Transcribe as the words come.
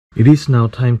It is now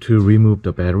time to remove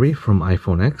the battery from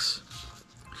iPhone X.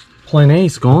 Plan A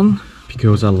is gone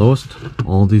because I lost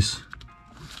all these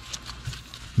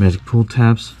magic pull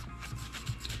tabs.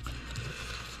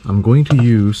 I'm going to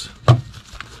use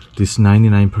this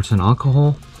 99%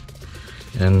 alcohol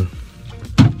and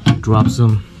drop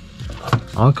some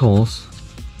alcohols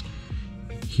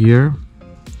here,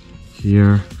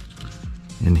 here,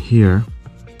 and here,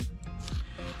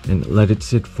 and let it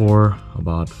sit for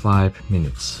about 5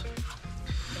 minutes.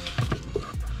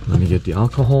 Let me get the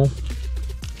alcohol.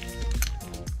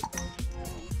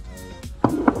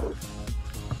 And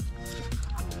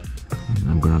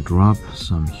I'm gonna drop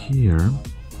some here.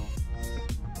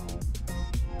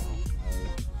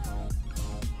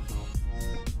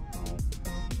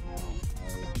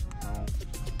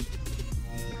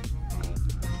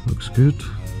 Looks good.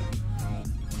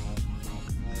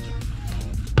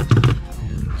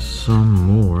 And some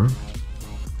more.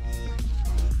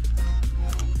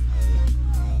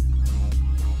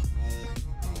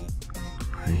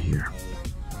 Right here.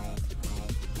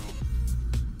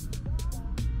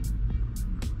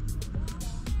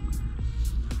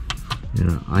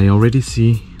 I already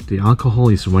see the alcohol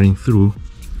is running through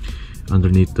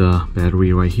underneath the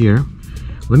battery right here.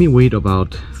 Let me wait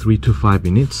about 3 to 5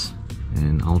 minutes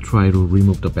and I'll try to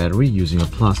remove the battery using a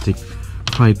plastic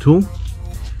pry tool.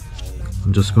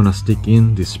 I'm just gonna stick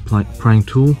in this prying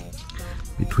tool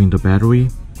between the battery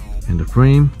and the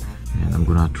frame, and I'm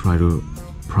gonna try to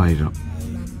pry it up.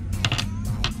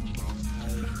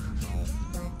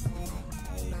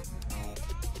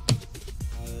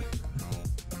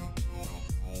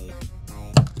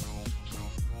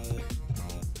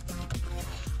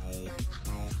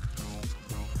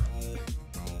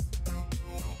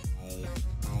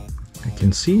 I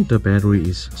can see the battery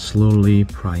is slowly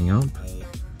prying up.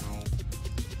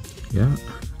 Yeah,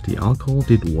 the alcohol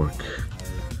did work.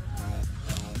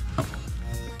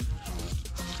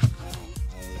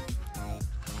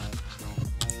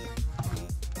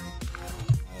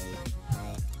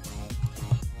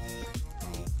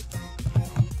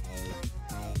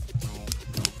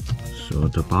 So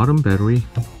the bottom battery,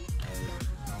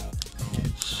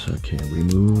 it's okay,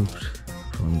 removed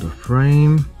from the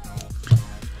frame.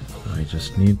 I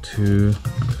just need to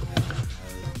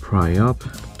pry up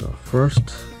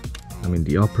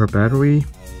the upper battery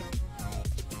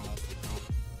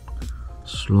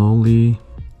slowly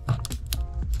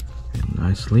and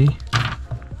nicely.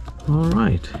 All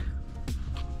right,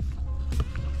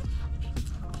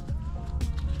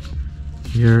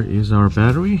 here is our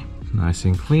battery, nice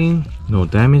and clean, no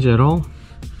damage at all.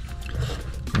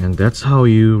 And that's how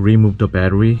you remove the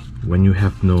battery when you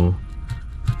have no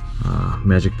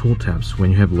magic pull tabs.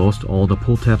 When you have lost all the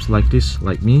pull tabs like this,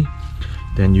 like me,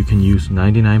 then you can use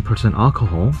 99%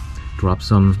 alcohol, drop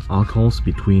some alcohols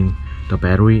between the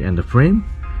battery and the frame,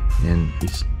 and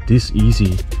it's this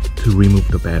easy to remove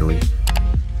the battery.